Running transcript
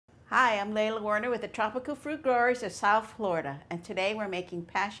Hi, I'm Leila Warner with the Tropical Fruit Growers of South Florida, and today we're making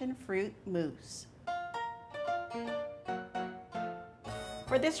passion fruit mousse.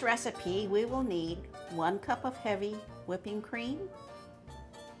 For this recipe, we will need 1 cup of heavy whipping cream,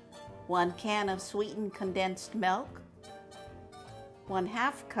 1 can of sweetened condensed milk,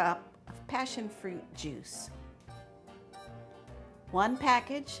 1/2 cup of passion fruit juice, 1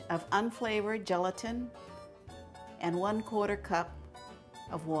 package of unflavored gelatin, and 1/4 cup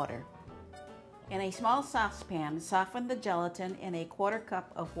of water. In a small saucepan, soften the gelatin in a 1/4 cup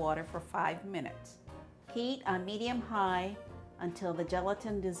of water for 5 minutes. Heat on medium-high until the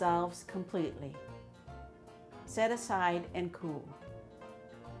gelatin dissolves completely. Set aside and cool.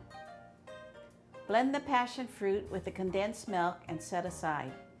 Blend the passion fruit with the condensed milk and set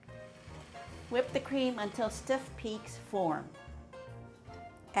aside. Whip the cream until stiff peaks form.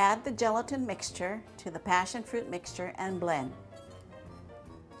 Add the gelatin mixture to the passion fruit mixture and blend.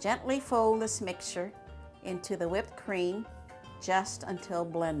 Gently fold this mixture into the whipped cream just until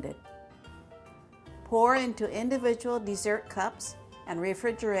blended. Pour into individual dessert cups and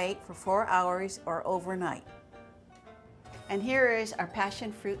refrigerate for 4 hours or overnight. And here is our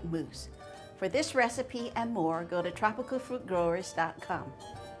passion fruit mousse. For this recipe and more, go to tropicalfruitgrowers.com.